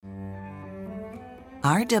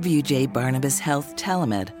RWJ Barnabas Health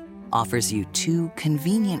Telemed offers you 2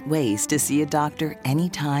 convenient ways to see a doctor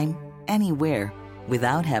anytime, anywhere,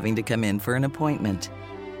 without having to come in for an appointment.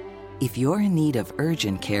 If you're in need of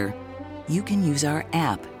urgent care, you can use our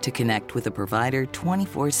app to connect with a provider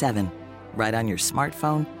 24/7, right on your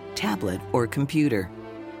smartphone, tablet, or computer.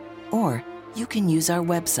 Or you can use our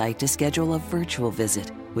website to schedule a virtual visit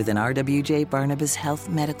with an RWJ Barnabas Health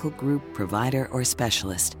Medical Group provider or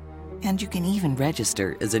specialist. And you can even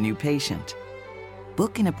register as a new patient.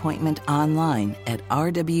 Book an appointment online at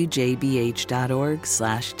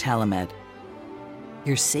rwjbh.org/telemed.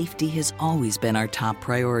 Your safety has always been our top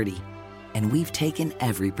priority, and we've taken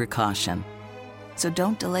every precaution. So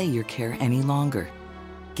don't delay your care any longer.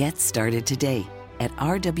 Get started today at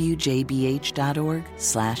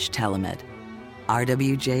rwjbh.org/telemed.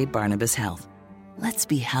 RWJ Barnabas Health. Let's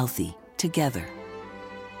be healthy together.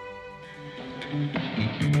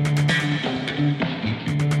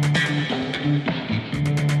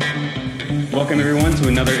 Welcome, everyone, to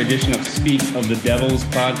another edition of Speak of the Devils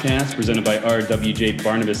podcast presented by RWJ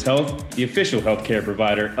Barnabas Health, the official healthcare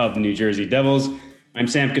provider of the New Jersey Devils. I'm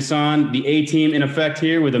Sam Kassan, the A-team in effect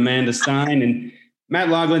here with Amanda Stein. And Matt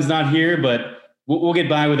Laughlin's not here, but we'll get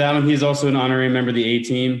by without him. He's also an honorary member of the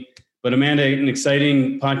A-team. But Amanda, an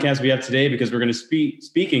exciting podcast we have today because we're going to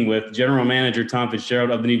speaking with General Manager Tom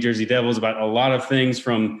Fitzgerald of the New Jersey Devils about a lot of things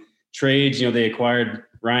from trades. You know, they acquired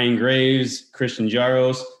Ryan Graves, Christian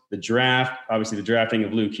Jaros, the draft, obviously the drafting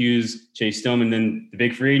of Luke Hughes, Chase Stillman, then the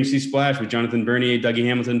big free agency splash with Jonathan Bernier, Dougie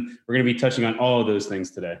Hamilton. We're going to be touching on all of those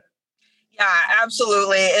things today. Yeah,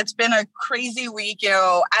 absolutely. It's been a crazy week. You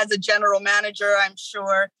know, as a general manager, I'm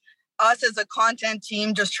sure us as a content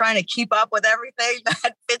team just trying to keep up with everything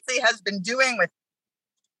that Fitzy has been doing with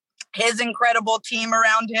his incredible team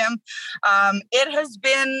around him. It has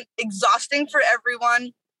been exhausting for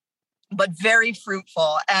everyone, but very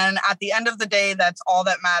fruitful. And at the end of the day, that's all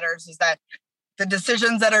that matters, is that the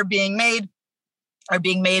decisions that are being made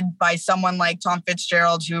by someone like Tom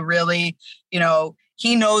Fitzgerald, who really, you know,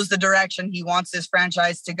 he knows the direction he wants this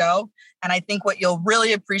franchise to go. And I think what you'll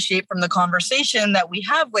really appreciate from the conversation that we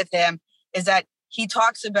have with him is that he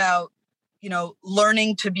talks about, you know,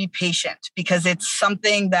 learning to be patient, because it's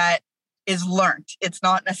something that is learned. It's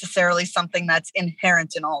not necessarily something that's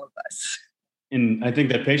inherent in all of us. And I think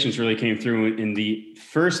that patience really came through in the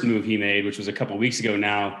first move he made, which was a couple of weeks ago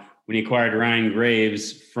now, when he acquired Ryan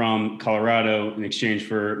Graves from Colorado in exchange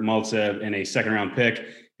for Maltsev and a second-round pick,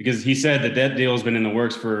 because he said that deal has been in the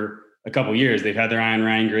works for a couple of years. They've had their eye on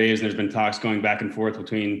Ryan Graves, and there's been talks going back and forth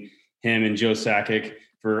between him and Joe Sakic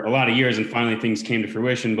for a lot of years, and finally things came to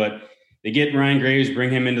fruition. But they get Ryan Graves, bring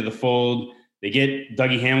him into the fold. They get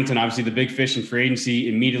Dougie Hamilton, obviously the big fish in free agency,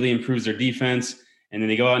 immediately improves their defense. And then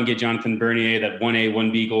they go out and get Jonathan Bernier, that 1A,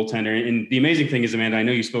 1B goaltender. And the amazing thing is, Amanda, I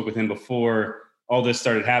know you spoke with him before all this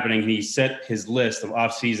started happening. He set his list of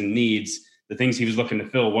off-season needs, the things he was looking to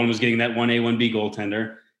fill. One was getting that 1A, 1B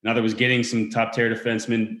goaltender. Another was getting some top-tier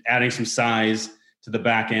defensemen, adding some size to the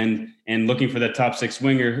back end, and looking for that top 6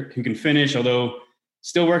 winger who can finish, although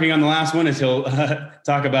still working on the last one, as he'll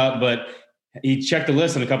talk about. But he checked the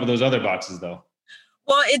list on a couple of those other boxes, though.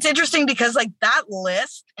 Well, it's interesting because, like, that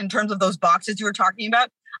list, in terms of those boxes you were talking about,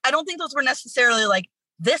 I don't think those were necessarily like,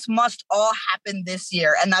 this must all happen this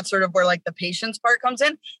year. And that's sort of where, like, the patience part comes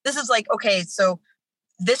in. This is like, okay, so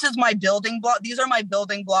this is my building block. These are my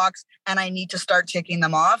building blocks, and I need to start ticking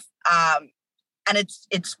them off. And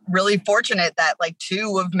it's really fortunate that, like,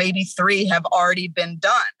 2 of maybe 3 have already been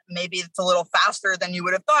done. Maybe it's a little faster than you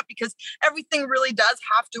would have thought, because everything really does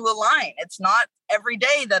have to align. It's not every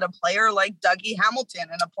day that a player like Dougie Hamilton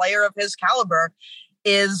and a player of his caliber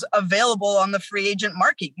is available on the free agent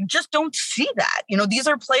market. You just don't see that. You know, these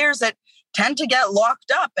are players that tend to get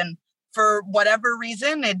locked up, and for whatever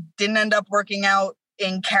reason, it didn't end up working out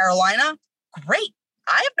in Carolina. Great.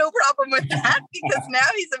 I have no problem with that, because now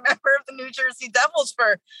he's a member of the New Jersey Devils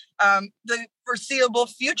for the foreseeable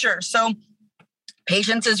future. So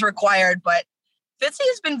patience is required, but Fitzy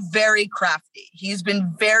has been very crafty. He's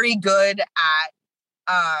been very good at,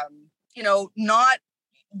 not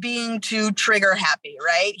being too trigger happy,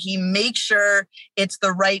 right? He makes sure it's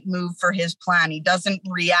the right move for his plan. He doesn't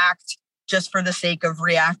react just for the sake of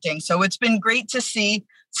reacting. So it's been great to see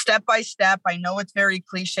step by step. I know it's very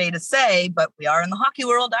cliche to say, but we are in the hockey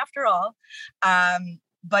world after all.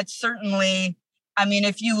 But certainly, I mean,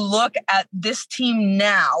 if you look at this team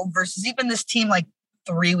now versus even this team like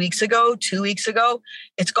 3 weeks ago, 2 weeks ago,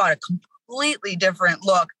 it's got a completely different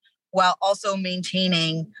look, while also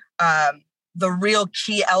maintaining the real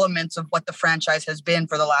key elements of what the franchise has been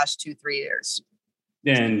for the last 2-3 years.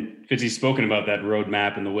 And Fitzy's spoken about that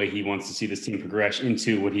roadmap and the way he wants to see this team progress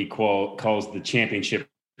into what he calls the championship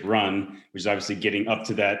run, which is obviously getting up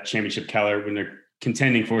to that championship caliber when they're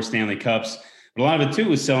contending for Stanley Cups. But a lot of it,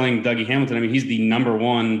 too, is selling Dougie Hamilton. I mean, he's the number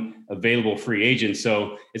one available free agent.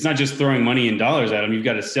 So it's not just throwing money and dollars at him. You've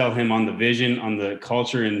got to sell him on the vision, on the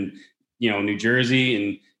culture in, New Jersey,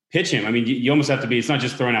 and pitch him. I mean, you almost have to be – it's not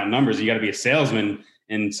just throwing out numbers. You got to be a salesman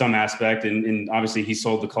in some aspect. And obviously he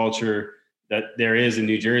sold the culture that there is in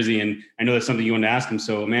New Jersey. And I know that's something you want to ask him.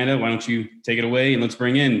 So, Amanda, why don't you take it away and let's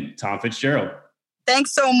bring in Tom Fitzgerald.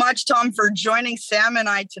 Thanks so much, Tom, for joining Sam and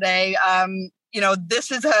I today.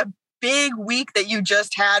 This is a big week that you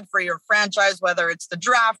just had for your franchise, whether it's the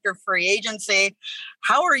draft or free agency.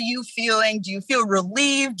 How are you feeling? Do you feel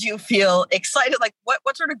relieved? Do you feel excited? Like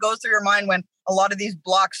what sort of goes through your mind when a lot of these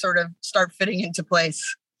blocks sort of start fitting into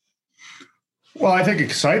place? Well, I think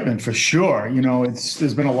excitement for sure.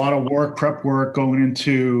 There's been a lot of prep work going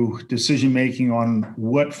into decision-making on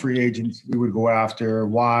what free agents we would go after,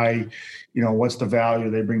 why, what's the value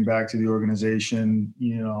they bring back to the organization,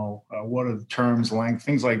 what are the terms, length,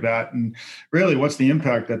 things like that. And really what's the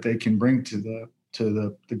impact that they can bring to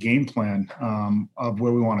the game plan of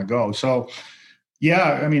where we want to go. So,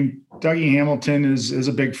 yeah, I mean, Dougie Hamilton is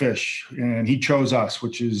a big fish, and he chose us,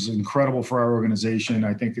 which is incredible for our organization.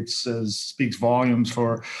 I think it speaks volumes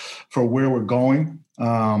for where we're going,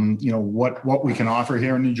 what we can offer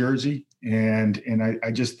here in New Jersey. And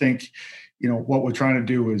I just think, what we're trying to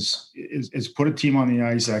do is put a team on the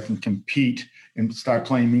ice that can compete and start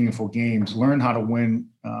playing meaningful games, learn how to win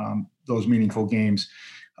those meaningful games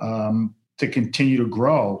to continue to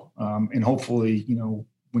grow. And hopefully,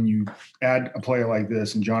 when you add a player like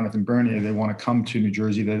this and Jonathan Bernier, they want to come to New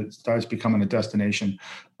Jersey, that it starts becoming a destination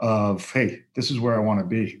of, hey, this is where I want to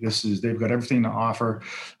be. They've got everything to offer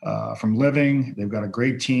from living. They've got a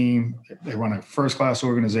great team. They run a first-class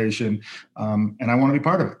organization, and I want to be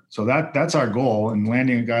part of it. So that's our goal. And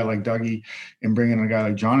landing a guy like Dougie and bringing in a guy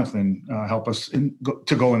like Jonathan help us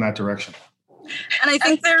to go in that direction. And I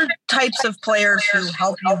think they're types of players who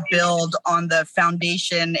help you build on the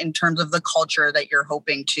foundation in terms of the culture that you're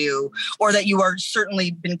hoping to, or that you are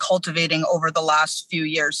certainly been cultivating over the last few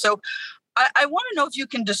years. So I want to know if you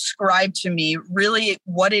can describe to me really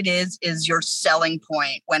what it is your selling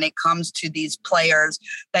point when it comes to these players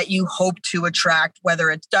that you hope to attract,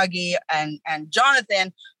 whether it's Dougie and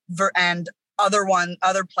Jonathan and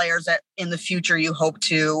other players that in the future you hope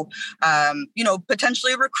to,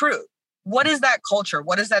 potentially recruit. What is that culture?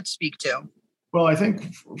 What does that speak to? Well, I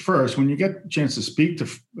think first, when you get a chance to speak to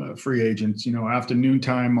free agents, after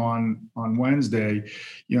noontime on Wednesday,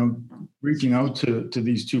 reaching out to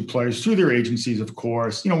these two players through their agencies, of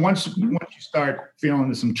course, once you start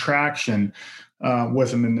feeling some traction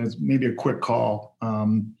with them, and there's maybe a quick call,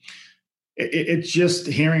 it's just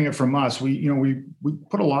hearing it from us. We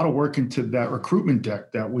put a lot of work into that recruitment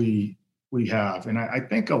deck that we have. And I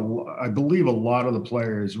believe a lot of the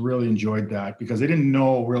players really enjoyed that because they didn't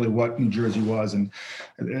know really what New Jersey was. And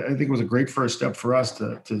I think it was a great first step for us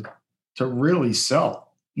to really sell,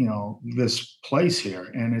 this place here.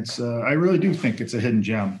 And it's, I really do think it's a hidden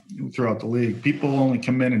gem throughout the league. People only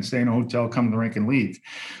come in and stay in a hotel, come to the rink and leave.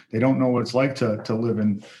 They don't know what it's like to live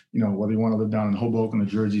in, whether you want to live down in Hoboken or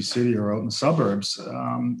Jersey City or out in the suburbs.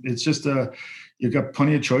 It's just you've got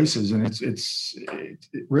plenty of choices, and it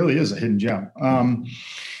really is a hidden gem. I've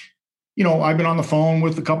been on the phone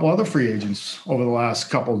with a couple other free agents over the last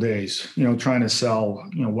couple of days, trying to sell,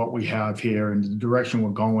 what we have here and the direction we're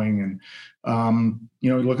going, and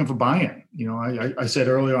looking for buy-in. I said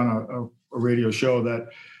earlier on a radio show that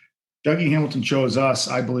Dougie Hamilton chose us,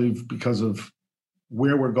 I believe, because of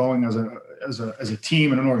where we're going as a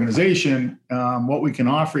team and an organization, what we can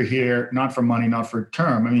offer here, not for money, not for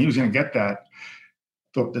term. I mean, he was going to get that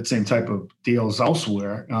same type of deals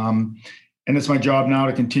elsewhere. And it's my job now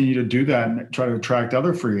to continue to do that and try to attract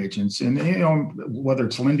other free agents. And, whether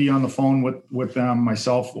it's Lindy on the phone with them,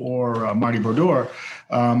 myself, or Marty Brodeur,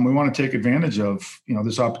 we want to take advantage of,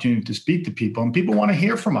 this opportunity to speak to people. And people want to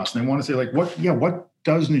hear from us. And they want to say, like, what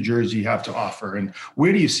does New Jersey have to offer? And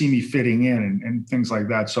where do you see me fitting in and things like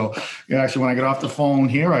that? So actually, when I get off the phone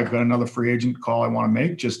here, I've got another free agent call I want to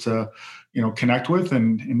make just to, connect with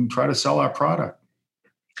and try to sell our product.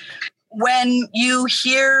 When you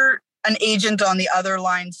hear an agent on the other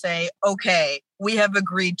line say, okay, we have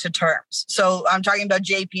agreed to terms. So I'm talking about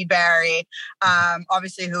JP Barry,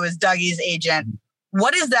 obviously, who is Dougie's agent.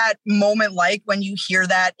 What is that moment like when you hear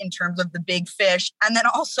that in terms of the big fish? And then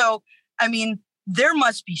also, I mean, there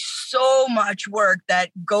must be so much work that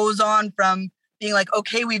goes on from being like,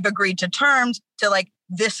 okay, we've agreed to terms to like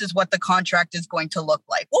this is what the contract is going to look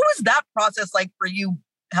like. What was that process like for you,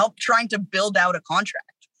 trying to build out a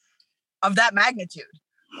contract of that magnitude?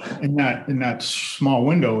 In that small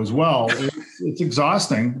window as well, it's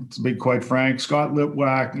exhausting, to be quite frank. Scott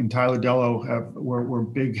Litwack and Tyler Dello were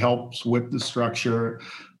big helps with the structure.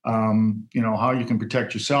 How you can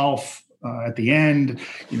protect yourself at the end,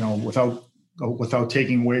 without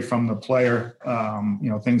taking away from the player,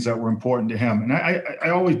 things that were important to him. And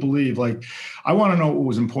I always believe, like, I want to know what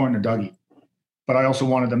was important to Dougie, but I also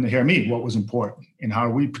wanted them to hear me, what was important and how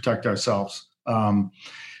do we protect ourselves.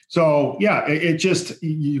 So yeah, it just,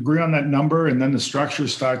 you agree on that number, and then the structure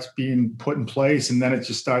starts being put in place, and then it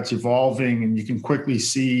just starts evolving, and you can quickly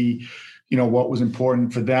see, what was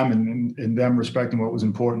important for them, and them respecting what was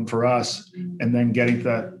important for us, and then getting to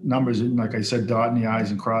that numbers, and like I said, dotting the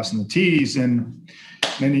I's and crossing the T's, and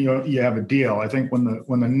then you have a deal. I think when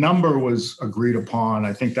the number was agreed upon,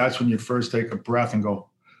 I think that's when you first take a breath and go,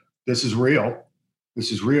 this is real,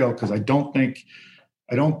 because I don't think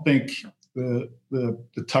the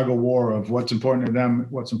tug of war of what's important to them,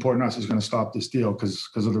 what's important to us is going to stop this deal because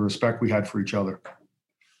of the respect we had for each other.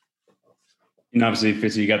 And obviously,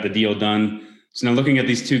 Fitzy, you got the deal done. So now looking at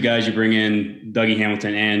these two guys you bring in, Dougie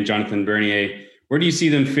Hamilton and Jonathan Bernier, where do you see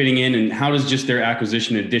them fitting in, and how does just their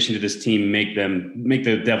acquisition in addition to this team make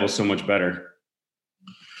the Devils so much better?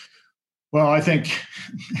 Well, I think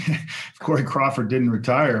if Corey Crawford didn't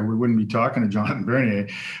retire, we wouldn't be talking to Jonathan Bernier.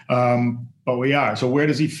 But we are. So where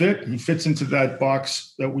does he fit? He fits into that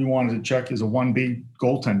box that we wanted to check as a 1B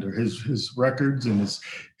goaltender. His records and his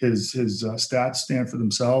stats stand for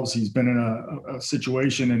themselves. He's been in a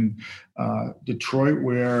situation in Detroit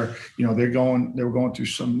where they were going through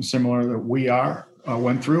something similar that we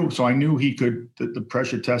went through. So I knew he could. The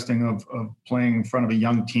pressure testing of playing in front of a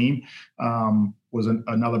young team was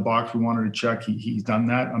another box we wanted to check. He's done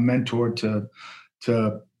that. A mentor to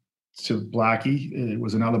Blackie, it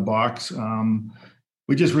was another box.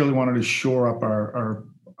 We just really wanted to shore up our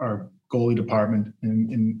goalie department,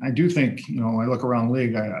 and I do think, I look around the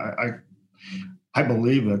league, I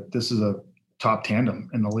believe that this is a top tandem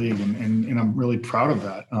in the league, and I'm really proud of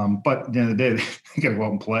that. But at the end of the day, they got to go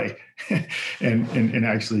out and play and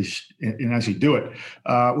actually do it.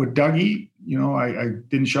 With Dougie, I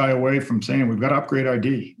didn't shy away from saying we've got to upgrade our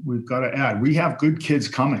D. We've got to add. We have good kids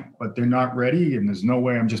coming, but they're not ready, and there's no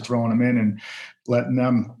way I'm just throwing them in and letting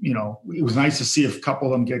them. It was nice to see a couple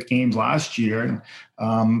of them get games last year,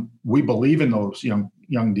 and we believe in those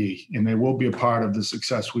young D, and they will be a part of the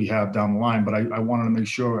success we have down the line. But I wanted to make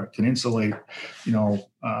sure I can insulate,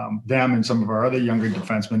 them and some of our other younger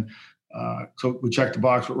defensemen. So we checked the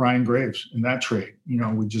box with Ryan Graves in that trade.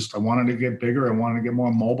 I wanted to get bigger. I wanted to get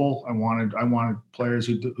more mobile. I wanted players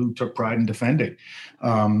who took pride in defending,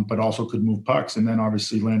 but also could move pucks. And then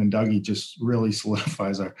obviously Landon Dougie just really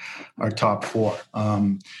solidifies our top four.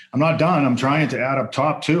 I'm not done. I'm trying to add up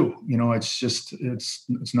top too.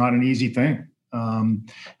 It's not an easy thing. I'm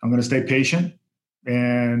going to stay patient.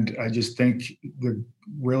 And I just think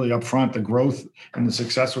really up front, the growth and the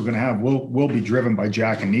success we're going to have will be driven by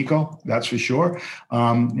Jack and Nico. That's for sure.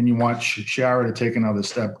 And you want Shara to take another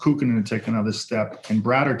step, Kukkonen to take another step, and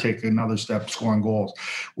Bratter take another step scoring goals.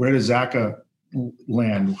 Where does Zaka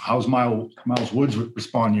land? How's Miles Woods'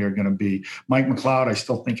 respond year going to be? Mike McLeod, I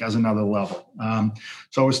still think, has another level.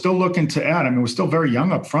 So we're still looking to add. We're still very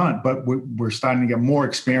young up front, but we're starting to get more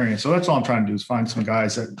experience. So that's all I'm trying to do is find some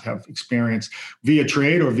guys that have experience via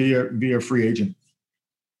trade or via free agent.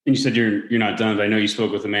 And you said you're not done, but I know you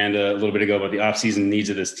spoke with Amanda a little bit ago about the offseason needs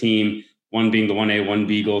of this team. One being the 1A,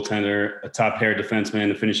 1B goaltender, a top pair defenseman,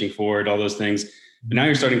 a finishing forward, all those things. But now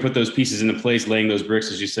you're starting to put those pieces into place, laying those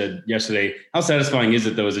bricks, as you said yesterday. How satisfying is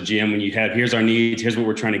it, though, as a GM, when you have, here's our needs, here's what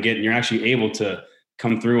we're trying to get, and you're actually able to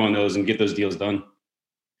come through on those and get those deals done?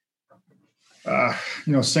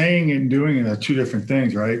 Saying and doing are two different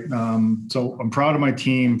things, right? So I'm proud of my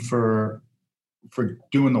team for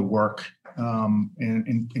doing the work and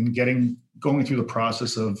going through the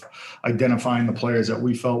process of identifying the players that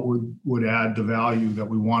we felt would add the value that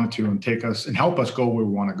we wanted to and take us and help us go where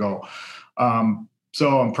we want to go.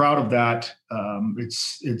 So I'm proud of that.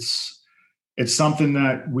 It's something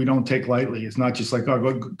that we don't take lightly. It's not just like,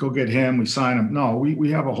 oh, go get him, we sign him. No, we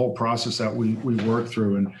have a whole process that we work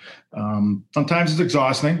through, and sometimes it's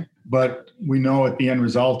exhausting, but we know at the end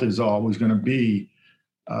result is always going to be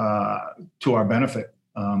to our benefit.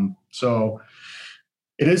 So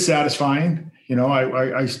it is satisfying.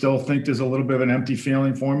 I still think there's a little bit of an empty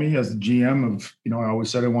feeling for me as the GM of, I always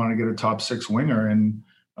said I wanted to get a top six winger, and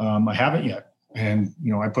I haven't yet. And,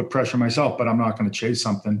 I put pressure on myself, but I'm not going to chase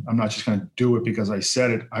something. I'm not just going to do it because I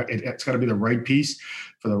said it. It's got to be the right piece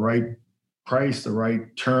for the right price, the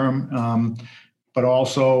right term, but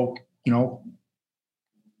also,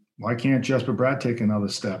 why can't Jesper Bratt take another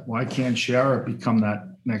step? Why can't Sharrett become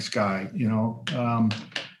that next guy?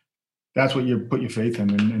 That's what you put your faith in.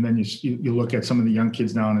 And then you look at some of the young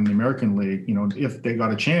kids down in the American League, if they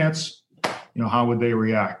got a chance, how would they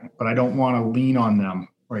react? But I don't want to lean on them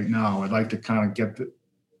right now. I'd like to kind of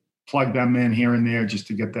plug them in here and there just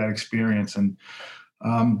to get that experience. And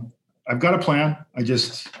I've got a plan. I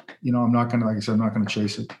just, I'm not going to, like I said, I'm not going to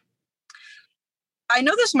chase it. I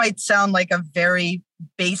know this might sound like a very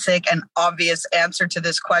basic and obvious answer to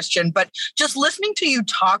this question, but just listening to you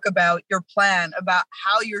talk about your plan, about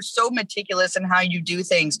how you're so meticulous in how you do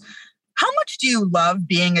things, how much do you love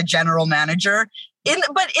being a general manager?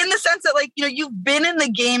 But in the sense that, like, you've been in the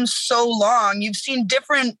game so long, you've seen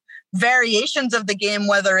different variations of the game,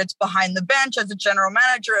 whether it's behind the bench as a general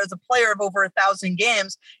manager, as a player of over 1,000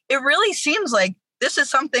 games. It really seems like this is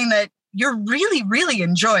something that you're really, really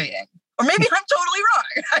enjoying. Or maybe I'm totally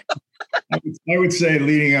wrong. I would say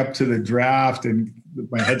leading up to the draft and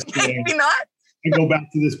my head spinning, maybe not. I go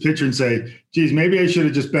back to this picture and say, geez, maybe I should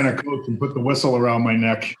have just been a coach and put the whistle around my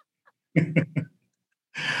neck. I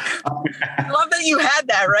love that you had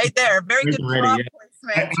that right there. Very good placement.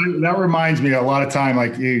 That reminds me a lot of time,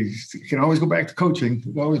 like, you can always go back to coaching.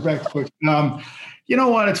 Always back to coaching. You know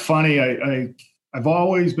what? It's funny. I've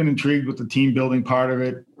always been intrigued with the team building part of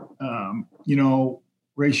it.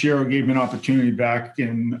 Ray Shero gave me an opportunity back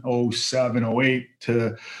in 07, 08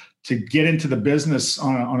 to get into the business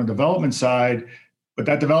on a development side, but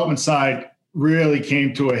that development side really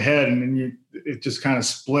came to a head, and then it just kind of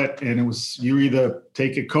split, and it was, you either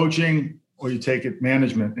take it coaching or you take it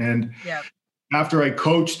management. And after I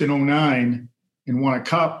coached in 09 and won a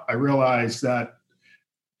cup, I realized that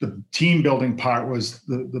the team building part was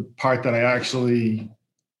the part that I actually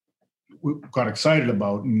got excited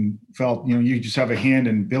about and felt, you just have a hand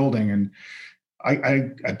in building. And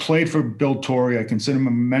I played for Bill Torrey. I consider him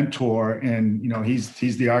a mentor, and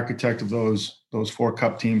he's the architect of those 4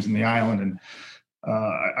 cup teams in the island. And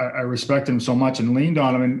I respect him so much and leaned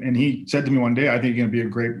on him. And he said to me one day, "I think you're going to be a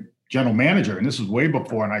great general manager." And this was way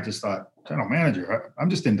before. And I just thought, general manager,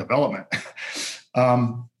 I'm just in development.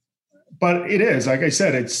 But it is, like I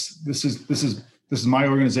said, this is my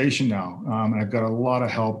organization now. And I've got a lot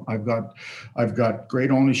of help. I've got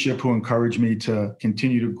great ownership who encourage me to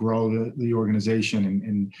continue to grow the organization,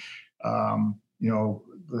 and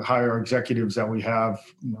the higher executives that we have,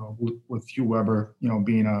 with Hugh Weber,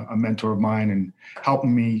 being a mentor of mine and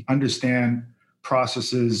helping me understand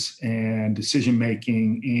processes and decision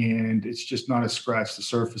making. And it's just not a scratch the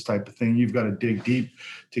surface type of thing. You've got to dig deep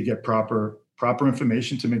to get proper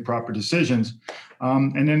information to make proper decisions.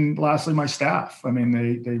 And then lastly, my staff. I mean,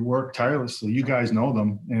 they work tirelessly. You guys know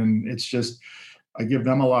them. And it's just, I give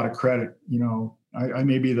them a lot of credit. I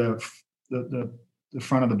may be the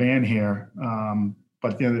front of the band here.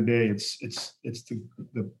 But at the end of the day, it's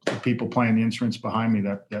the people playing the instruments behind me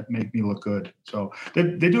that make me look good. So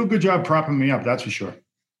they do a good job propping me up. That's for sure.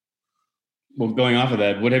 Well, going off of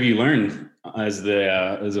that, what have you learned as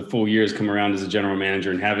a full year has come around as a general manager,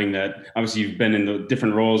 and having that? Obviously, you've been in the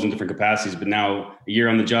different roles and different capacities, but now a year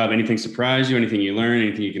on the job, anything surprise you? Anything you learn?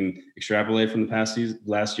 Anything you can extrapolate from the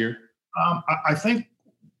last year? I think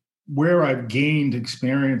where I've gained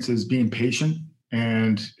experience is being patient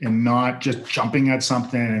and not just jumping at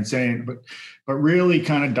something and saying, but really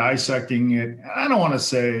kind of dissecting it. I don't want to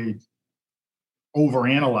say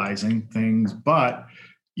overanalyzing things, but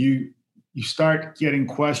you start getting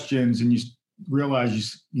questions and you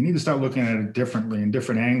realize you need to start looking at it differently in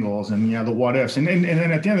different angles, and the what ifs. And then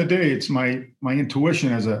at the end of the day, it's my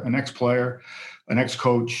intuition as an ex-player, an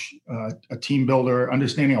ex-coach, a team builder,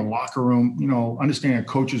 understanding a locker room, understanding a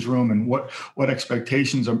coach's room and what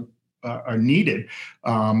expectations are needed.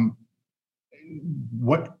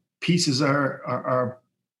 What pieces are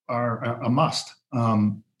a must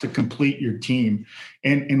to complete your team,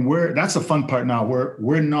 and that's the fun part now.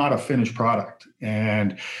 We're not a finished product,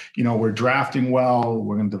 and we're drafting well,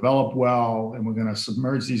 we're going to develop well, and we're going to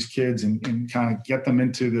submerge these kids and kind of get them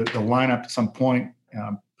into the lineup at some point.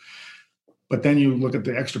 But then you look at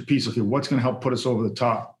the extra piece of what's going to help put us over the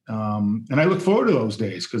top. And I look forward to those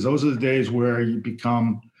days, because those are the days where you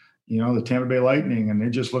become, the Tampa Bay Lightning, and they're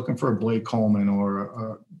just looking for a Blake Coleman or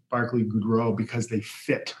a Barclay Goodrow because they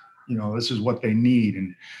fit. This is what they need.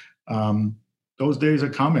 And those days are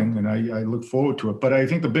coming, and I look forward to it. But I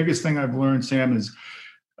think the biggest thing I've learned, Sam, is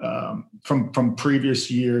from previous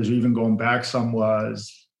years, or even going back some,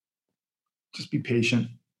 was just be patient.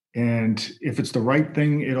 And if it's the right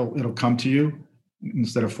thing, it'll come to you.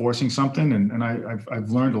 instead of forcing something. And I've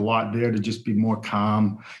learned a lot there to just be more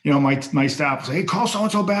calm. My staff will say, hey, call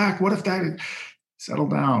so-and-so back. What if that? Settle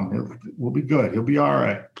down. We'll be good. He'll be all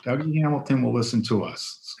right. Dougie Hamilton will listen to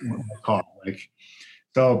us.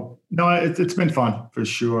 So no, it's been fun for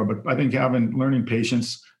sure. But I think learning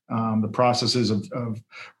patience, the processes of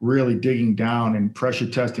really digging down and pressure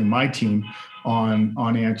testing my team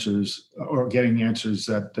on answers or getting answers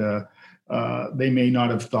that they may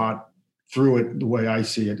not have thought through it the way I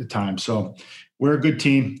see it at the time. So we're a good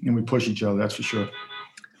team and we push each other. That's for sure.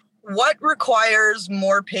 What requires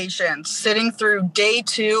more patience, sitting through day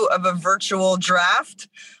 2 of a virtual draft,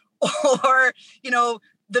 or,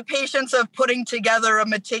 the patience of putting together a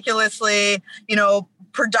meticulously,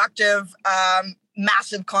 productive,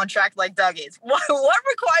 massive contract like Dougie's? What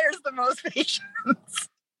requires the most patience?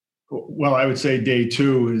 Well, I would say day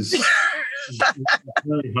 2 is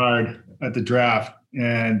really hard at the draft.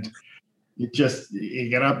 And you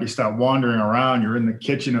get up, you start wandering around. You're in the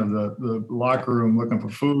kitchen of the locker room looking for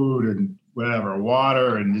food and whatever,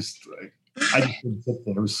 water, and I just couldn't sit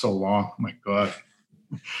there. It was so long. Oh my God.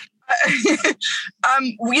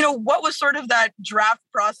 What was sort of that draft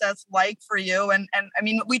process like for you? And I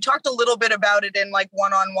mean, we talked a little bit about it in like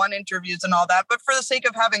one-on-one interviews and all that, but for the sake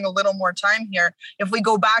of having a little more time here, if we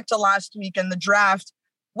go back to last week in the draft,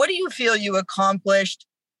 what do you feel you accomplished?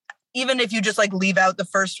 Even if you just like leave out the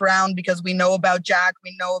first round, because we know about Jack,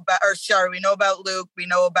 we know about Luke, we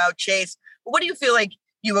know about Chase. What do you feel like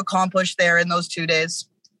you accomplished there in those 2 days?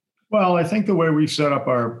 Well, I think the way we set up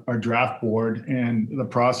our draft board and the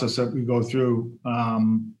process that we go through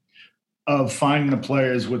of finding the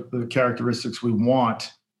players with the characteristics we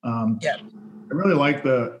want. I really like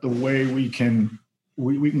the way we can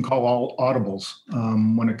call all audibles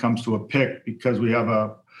when it comes to a pick, because we have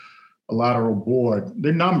a lateral board.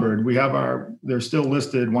 They're numbered. They're still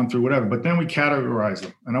listed 1 through whatever, but then we categorize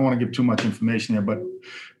them. And I don't want to give too much information here, but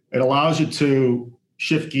it allows you to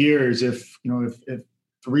shift gears if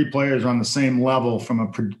 3 players are on the same level from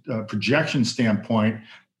a projection standpoint,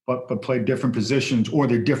 but play different positions, or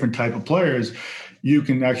they're different type of players. You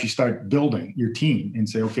can actually start building your team and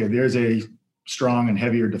say, okay, there's a strong and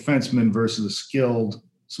heavier defenseman versus a skilled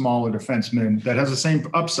smaller defenseman that has the same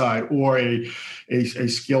upside, or a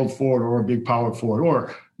skilled forward, or a big power forward,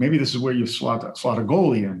 or maybe this is where you slot a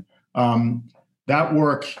goalie in. That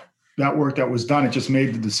work that was done, it just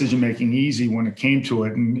made the decision making easy when it came to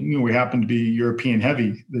it. And we happen to be European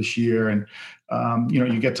heavy this year, and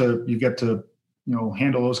you get to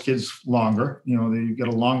handle those kids longer. You get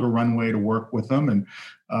a longer runway to work with them, and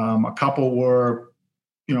a couple were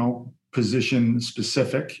position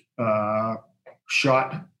specific.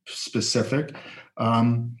 Shot specific,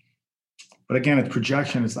 but again, it's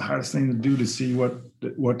projection. It's the hardest thing to do to see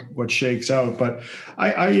what shakes out. But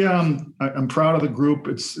I'm proud of the group.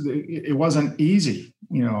 It wasn't easy,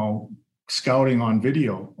 scouting on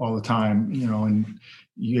video all the time, and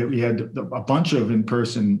we had a bunch of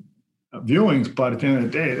in-person viewings. But at the end of the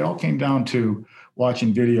day, it all came down to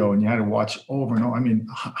watching video, and you had to watch over and over. I mean,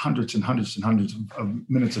 hundreds and hundreds and hundreds of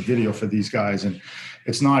minutes of video for these guys, and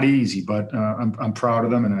it's not easy. But I'm proud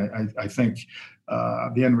of them, and I think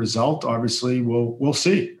the end result, obviously, we'll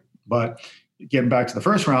see. But getting back to the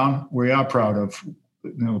first round, we are proud of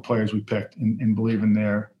the players we picked, and believe in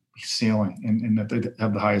their ceiling, and that they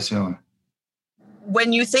have the highest ceiling.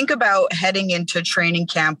 When you think about heading into training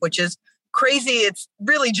camp, which is crazy, it's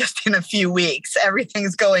really just in a few weeks.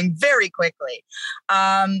 Everything's going very quickly.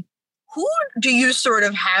 Who do you sort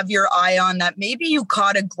of have your eye on that maybe you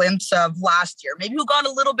caught a glimpse of last year? Maybe you got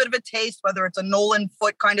a little bit of a taste, whether it's a Nolan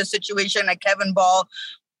Foote kind of situation, a Kevin Ball,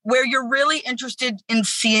 where you're really interested in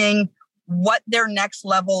seeing what their next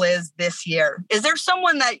level is this year. Is there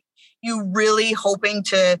someone that you really hoping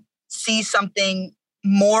to see something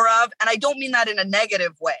more of? And I don't mean that in a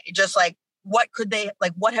negative way, just like, what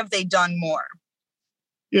have they done more?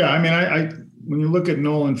 Yeah, I mean, when you look at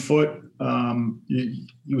Nolan Foote, he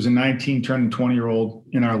was a 19 turning 20-year-old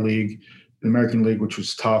in our league, the American League, which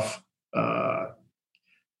was tough. I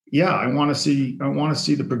want to see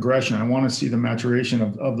the progression. I want to see the maturation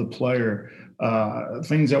of the player.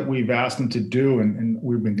 Things that we've asked him to do, and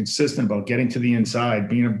we've been consistent about getting to the inside,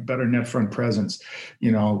 being a better net front presence,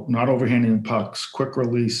 not overhanding pucks, quick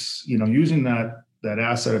release, using that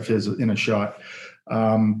asset of his in a shot.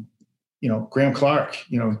 Graham Clark,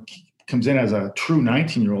 comes in as a true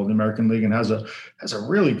 19-year-old in the American League and has a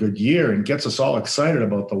really good year and gets us all excited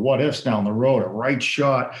about the what ifs down the road. A right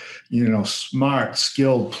shot, smart,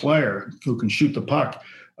 skilled player who can shoot the puck.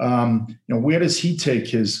 Where does he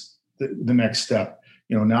take the next step?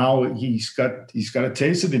 Now he's got a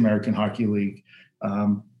taste of the American Hockey League.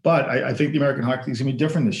 But I think the American Hockey League is going to be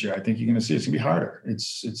different this year. I think you're going to see it's going to be harder.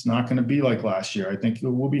 It's not going to be like last year. I think it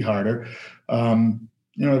will be harder.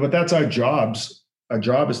 But that's our jobs. Our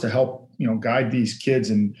job is to help, guide these kids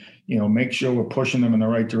and, make sure we're pushing them in the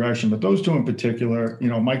right direction. But those two in particular,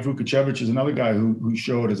 Mike Vukocevic is another guy who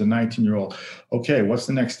showed as a 19-year-old, okay, what's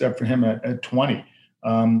the next step for him at 20?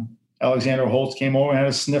 Alexander Holtz came over and had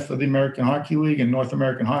a sniff of the American Hockey League and North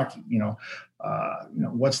American hockey.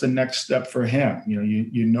 What's the next step for him?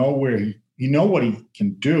 You know what he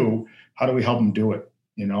can do. How do we help him do it?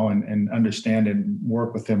 And understand and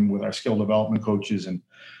work with him with our skill development coaches. And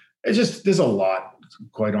it's just, there's a lot,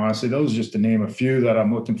 quite honestly. Those are just to name a few that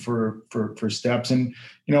I'm looking for steps. And,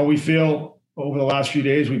 we feel over the last few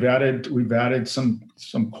days, we've added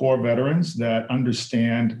some core veterans that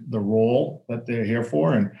understand the role that they're here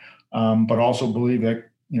for. And, but also believe that,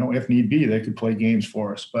 if need be, they could play games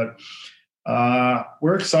for us. But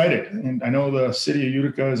we're excited. And I know the city of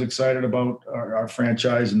Utica is excited about our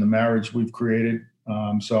franchise and the marriage we've created.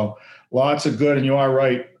 So lots of good. And you are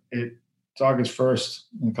right. It's August 1st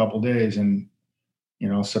in a couple of days. And,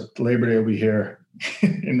 Labor Day will be here.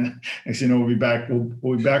 And next we'll be back.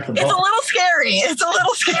 We'll be back. It's a little scary.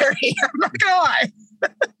 I'm not going to lie.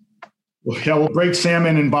 Yeah, we'll break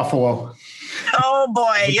salmon in Buffalo. Oh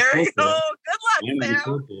boy, good luck,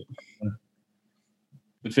 Sam.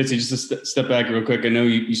 But Fitzy, just to step back real quick. I know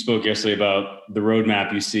you spoke yesterday about the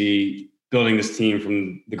roadmap you see building this team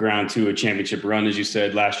from the ground to a championship run, as you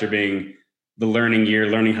said, last year being the learning year,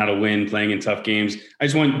 learning how to win, playing in tough games. I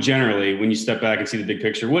just want generally, when you step back and see the big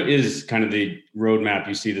picture, what is kind of the roadmap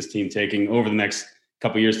you see this team taking over the next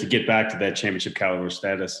couple of years to get back to that championship caliber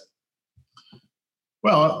status?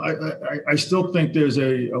 Well, I still think there's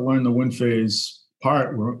a learn the win phase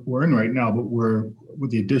part we're in right now, but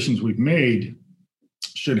with the additions we've made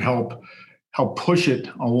should help push it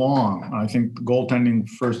along. I think goaltending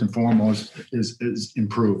first and foremost is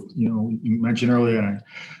improved. You mentioned earlier, and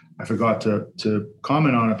I forgot to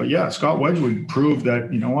comment on it, but yeah, Scott Wedgwood proved that,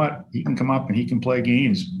 he can come up and he can play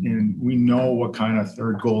games, and we know what kind of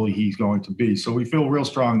third goalie he's going to be. So we feel real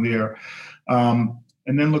strong there.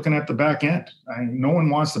 And then looking at the back end, no one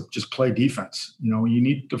wants to just play defense. You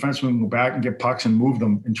need defensemen to go back and get pucks and move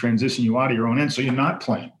them and transition you out of your own end, so you're not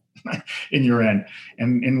playing in your end.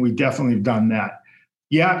 And we definitely have done that.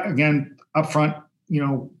 Yeah, again, up front,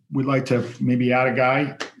 we'd like to maybe add a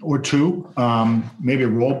guy or two, maybe a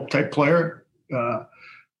role type player.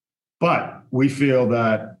 But we feel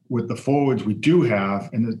that with the forwards we do have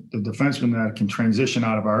and the defensemen that can transition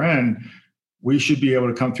out of our end, we should be able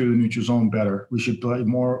to come through the neutral zone better. We should play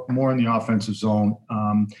more in the offensive zone.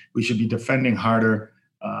 We should be defending harder.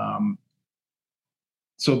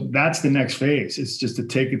 So that's the next phase. It's just to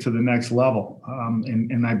take it to the next level.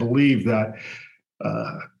 And I believe that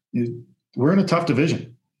we're in a tough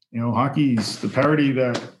division. Hockey's the parity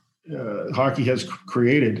that hockey has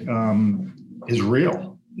created is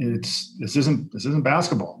real. This isn't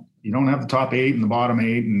basketball. You don't have the top 8 and the bottom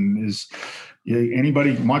 8, and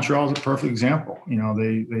anybody. Montreal's a perfect example.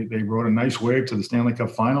 They rode a nice wave to the Stanley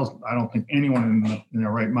Cup Finals. I don't think anyone in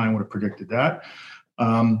their right mind would have predicted that.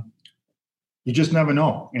 You just never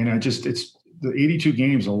know. And it's the 82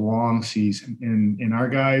 games, a long season, and our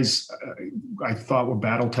guys, I thought were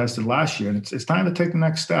battle tested last year, and it's time to take the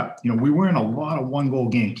next step. We were in a lot of 1-goal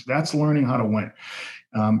games. That's learning how to win.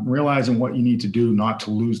 Realizing what you need to do not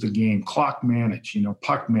to lose the game, clock manage,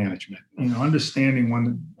 puck management, understanding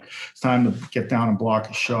when it's time to get down and block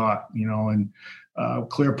a shot, and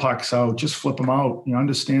clear pucks out, just flip them out,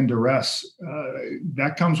 understand duress.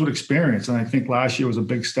 That comes with experience. And I think last year was a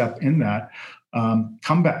big step in that.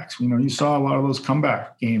 Comebacks, you saw a lot of those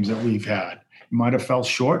comeback games that we've had. You might have fell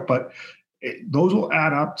short, but those will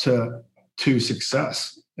add up to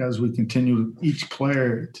success as we continue. Each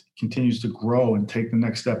player continues to grow and take the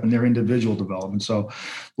next step in their individual development. So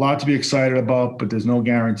a lot to be excited about, but there's no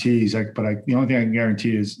guarantees. The only thing I can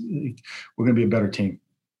guarantee is we're going to be a better team.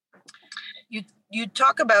 You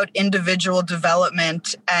talk about individual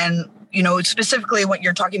development and, specifically what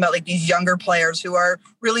you're talking about, like these younger players who are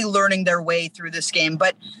really learning their way through this game.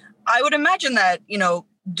 But I would imagine that,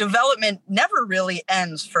 development never really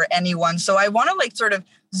ends for anyone. So I want to sort of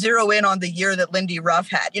zero in on the year that Lindy Ruff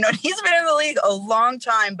had. He's been in the league a long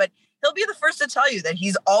time, but he'll be the first to tell you that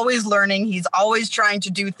he's always learning. He's always trying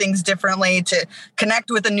to do things differently, to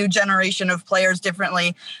connect with a new generation of players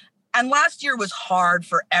differently. And last year was hard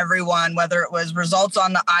for everyone, whether it was results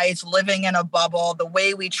on the ice, living in a bubble, the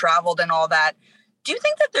way we traveled and all that. Do you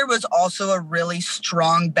think that there was also a really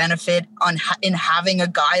strong benefit in having a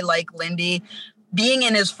guy like Lindy being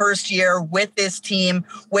in his first year with this team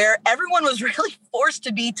where everyone was really forced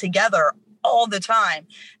to be together all the time.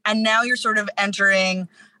 And now you're sort of entering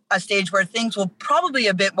a stage where things will probably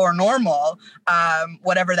a bit more normal,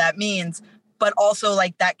 whatever that means. But also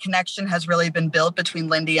like that connection has really been built between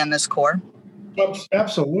Lindy and this core.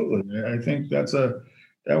 Absolutely. I think that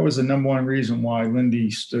was the number one reason why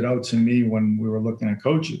Lindy stood out to me when we were looking at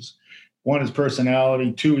coaches. One, his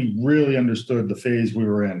personality. Two, he really understood the phase we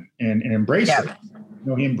were in and embraced it.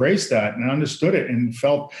 He embraced that and understood it and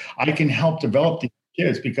felt I can help develop these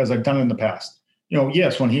kids because I've done it in the past.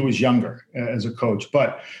 Yes, when he was younger as a coach,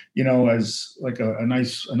 but as like a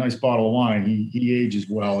nice bottle of wine, he ages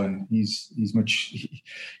well and he's much.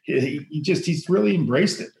 He's really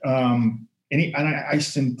embraced it. I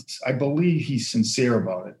believe he's sincere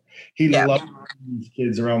about it. He loves these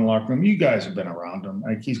kids around the locker room. You guys have been around him.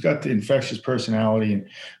 Like he's got the infectious personality,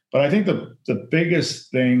 but I think the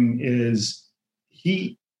biggest thing is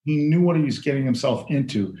he knew what he was getting himself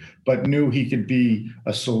into, but knew he could be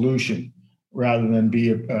a solution rather than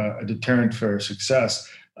be a deterrent for success.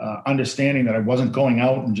 Understanding that I wasn't going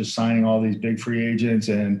out and just signing all these big free agents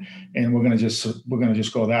and we're gonna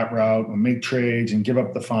just go that route and make trades and give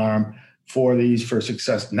up the farm for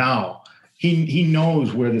success. Now he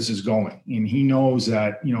knows where this is going, and he knows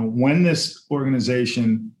that when this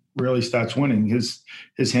organization really starts winning, his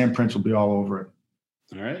handprints will be all over it.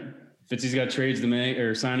 All right. Fitzy's got trades to make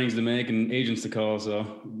or signings to make and agents to call. So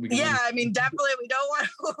definitely we don't want.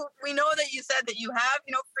 We know that you said that you have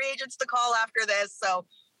free agents to call after this, so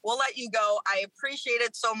we'll let you go. I appreciate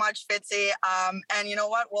it so much, Fitzy. And you know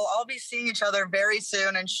what? We'll all be seeing each other very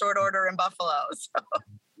soon in short order in Buffalo. So.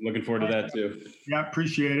 Looking forward to that too. Yeah,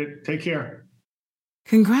 appreciate it. Take care.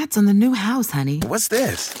 Congrats on the new house, honey. What's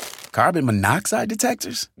this? Carbon monoxide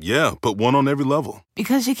detectors? Yeah, but one on every level.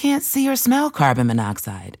 Because you can't see or smell carbon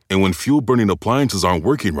monoxide. And when fuel-burning appliances aren't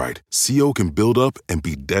working right, CO can build up and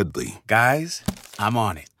be deadly. Guys, I'm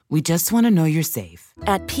on it. We just want to know you're safe.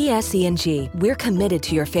 At PSE&G, we're committed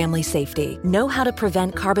to your family safety. Know how to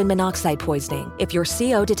prevent carbon monoxide poisoning. If your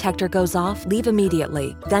CO detector goes off, leave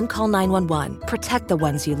immediately. Then call 911. Protect the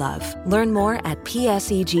ones you love. Learn more at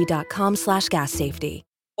pseg.com/gas safety.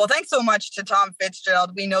 Well, thanks so much to Tom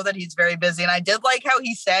Fitzgerald. We know that he's very busy. And I did like how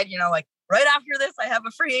he said, right after this, I have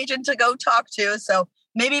a free agent to go talk to. So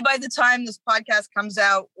maybe by the time this podcast comes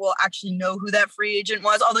out, we'll actually know who that free agent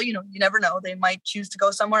was. Although, you never know. They might choose to go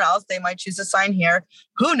somewhere else. They might choose to sign here.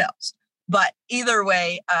 Who knows? But either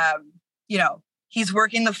way, he's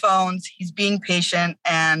working the phones. He's being patient.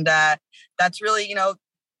 And that's really,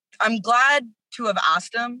 I'm glad to have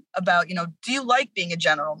asked him about, do you like being a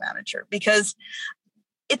general manager? Because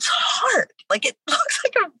it's hard. Like it looks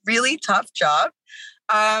like a really tough job.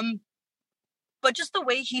 But just the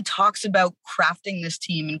way he talks about crafting this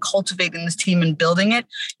team and cultivating this team and building it,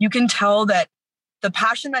 you can tell that the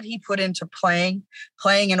passion that he put into playing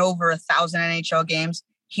in over 1,000 NHL games,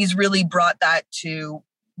 he's really brought that to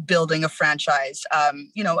building a franchise,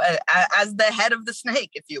 as the head of the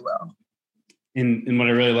snake, if you will. And what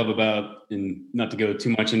I really love about, and not to go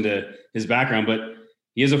too much into his background, but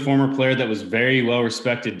he is a former player that was very well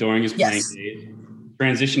respected during his playing days.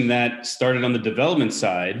 Transition that started on the development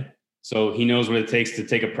side. So he knows what it takes to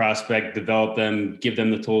take a prospect, develop them, give them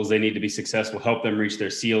the tools they need to be successful, help them reach their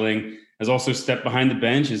ceiling. Has also stepped behind the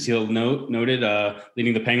bench, as he'll noted,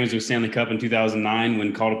 leading the Penguins to a Stanley Cup in 2009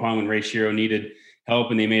 when called upon when Ray Shero needed help,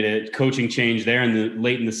 and they made a coaching change there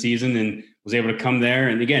late in the season and was able to come there.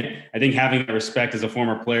 And again, I think having that respect as a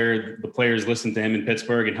former player, the players listened to him in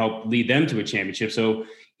Pittsburgh and helped lead them to a championship. So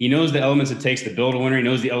he knows the elements it takes to build a winner. He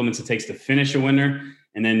knows the elements it takes to finish a winner.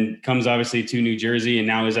 And then comes obviously to New Jersey and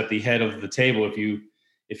now is at the head of the table,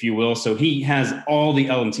 if you will. So he has all the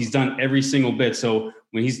elements. He's done every single bit. So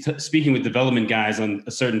when he's speaking with development guys on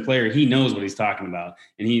a certain player, he knows what he's talking about,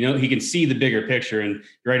 and he can see the bigger picture. And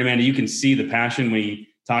you're right, Amanda, you can see the passion when he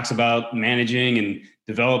talks about managing and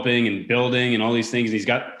developing and building and all these things. And he's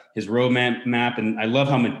got his roadmap, and I love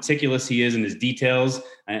how meticulous he is in his details.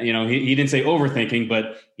 He didn't say overthinking,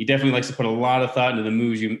 but he definitely likes to put a lot of thought into the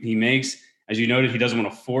moves he makes. As you noted, he doesn't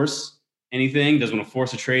want to force anything, doesn't want to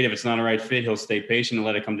force a trade. If it's not a right fit, he'll stay patient and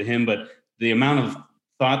let it come to him. But the amount of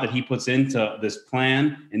thought that he puts into this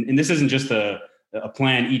plan, and this isn't just a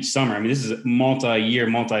plan each summer. I mean, this is a multi-year,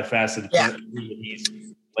 multifaceted plan that he's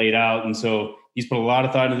laid out. And so he's put a lot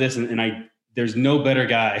of thought into this, and there's no better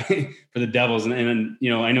guy for the Devils. And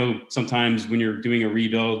I know sometimes when you're doing a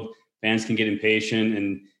rebuild, fans can get impatient,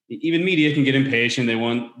 and even media can get impatient. They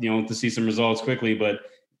want, to see some results quickly, but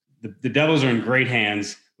the Devils are in great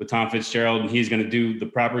hands with Tom Fitzgerald, and he's going to do the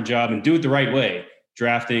proper job and do it the right way,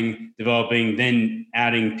 drafting, developing, then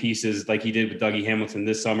adding pieces like he did with Dougie Hamilton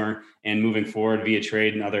this summer and moving forward via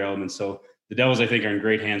trade and other elements. So the Devils, I think, are in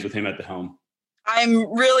great hands with him at the helm. I'm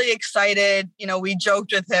really excited. You know, we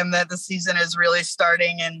joked with him that the season is really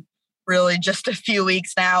starting in really just a few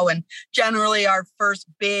weeks now. And generally our first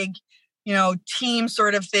big, you know, team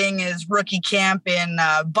sort of thing is rookie camp in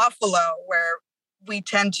Buffalo, where we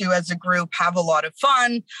tend to, as a group, have a lot of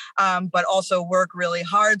fun, but also work really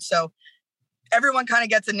hard. So everyone kind of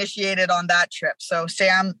gets initiated on that trip. So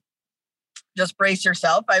Sam, just brace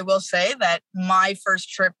yourself. I will say that my first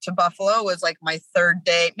trip to Buffalo was like my third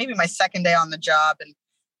day, maybe my second day on the job, and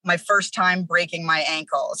my first time breaking my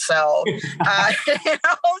ankle. So,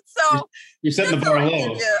 so you're setting the bar low.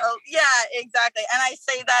 Yeah, exactly. And I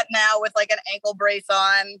say that now with like an ankle brace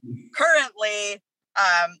on. Currently,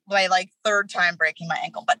 my like third time breaking my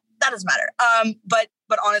ankle, but that doesn't matter.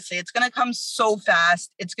 But honestly, it's going to come so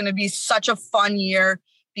fast. It's going to be such a fun year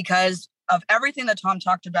because of everything that Tom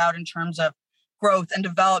talked about in terms of growth and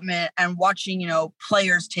development and watching, you know,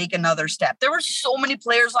 players take another step. There were so many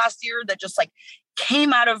players last year that just like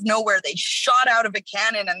came out of nowhere. They shot out of a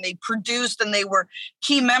cannon and they produced and they were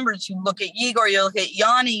key members. You look at Igor, you look at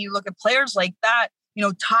Yanni, you look at players like that, you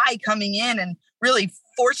know, Ty coming in and really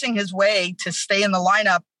forcing his way to stay in the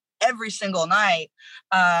lineup every single night.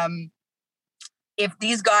 If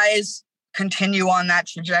these guys continue on that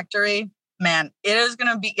trajectory, man, it is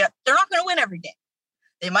going to be, they're not going to win every game.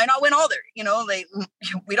 They might not win all their, you know,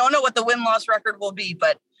 we don't know what the win-loss record will be,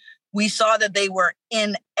 but we saw that they were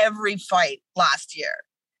in every fight last year.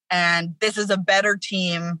 And this is a better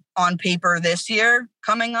team on paper this year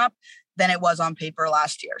coming up than it was on paper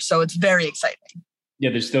last year. So it's very exciting.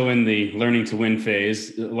 Yeah, they're still in the learning to win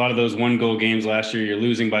phase. A lot of those 1-goal games last year, you're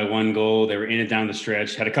losing by 1 goal. They were in it down the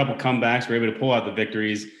stretch, had a couple comebacks, were able to pull out the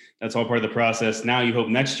victories. That's all part of the process. Now you hope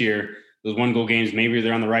next year, those 1-goal games, maybe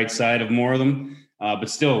they're on the right side of more of them, but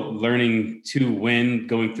still learning to win,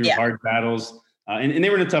 going through hard battles. And they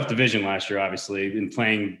were in a tough division last year, obviously, and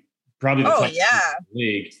playing probably the toughest in the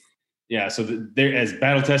league. Yeah, so they're as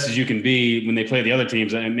battle tested as you can be when they play the other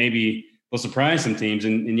teams, and maybe they'll surprise some teams.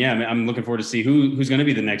 And yeah, I'm looking forward to see who's going to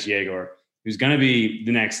be the next Yegor, who's going to be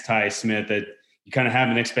the next Ty Smith, that you kind of have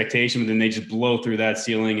an expectation, but then they just blow through that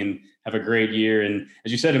ceiling and have a great year. And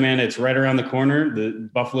as you said, Amanda, it's right around the corner. The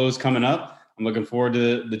Buffalo's coming up. I'm looking forward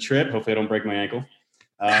to the trip. Hopefully I don't break my ankle.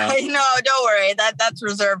 No, don't worry. That's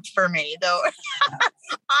reserved for me, though.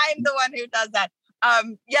 I'm the one who does that.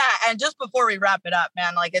 Yeah. And just before we wrap it up,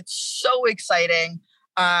 man, like it's so exciting.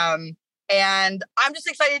 And I'm just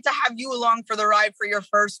excited to have you along for the ride for your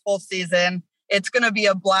first full season. It's going to be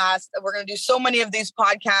a blast. We're going to do so many of these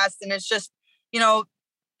podcasts, and it's just, you know,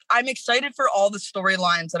 I'm excited for all the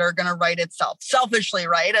storylines that are going to write itself selfishly,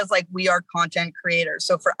 right? As like we are content creators.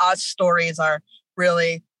 So for us, stories are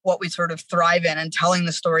really what we sort of thrive in, and telling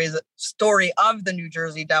the story of the New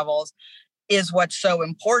Jersey Devils is what's so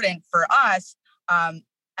important for us.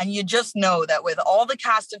 And you just know that with all the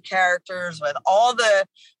cast of characters, with all the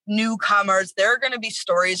newcomers, there are going to be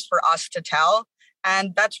stories for us to tell.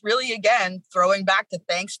 And that's really, again, throwing back to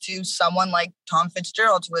thanks to someone like Tom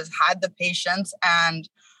Fitzgerald, who has had the patience and,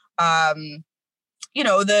 you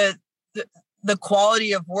know, the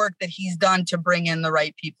quality of work that he's done to bring in the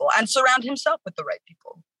right people and surround himself with the right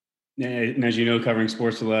people. And as you know, covering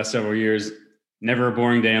sports for the last several years, never a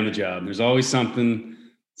boring day on the job. There's always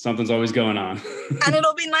something's always going on. And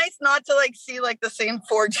it'll be nice not to like see like the same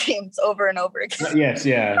 4 teams over and over again. Yes,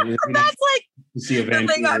 yeah. That's like the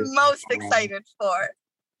thing I'm most excited for.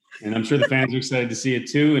 And I'm sure the fans are excited to see it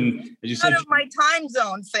too. And as you said, out of my time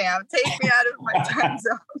zone, Sam. Take me out of my time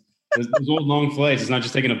zone. those old long flights. It's not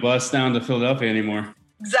just taking a bus down to Philadelphia anymore.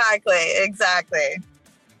 Exactly.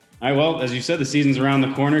 All right, well, as you said, the season's around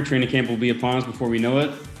the corner. Training camp will be upon us before we know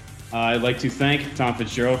it. I'd like to thank Tom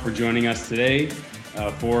Fitzgerald for joining us today.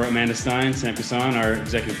 For Amanda Stein, Sam Kassan, our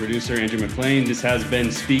executive producer, Andrew McLean, this has been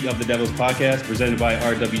Speak of the Devils podcast, presented by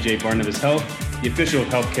RWJ Barnabas Health, the official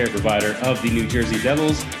healthcare provider of the New Jersey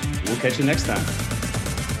Devils. We'll catch you next time.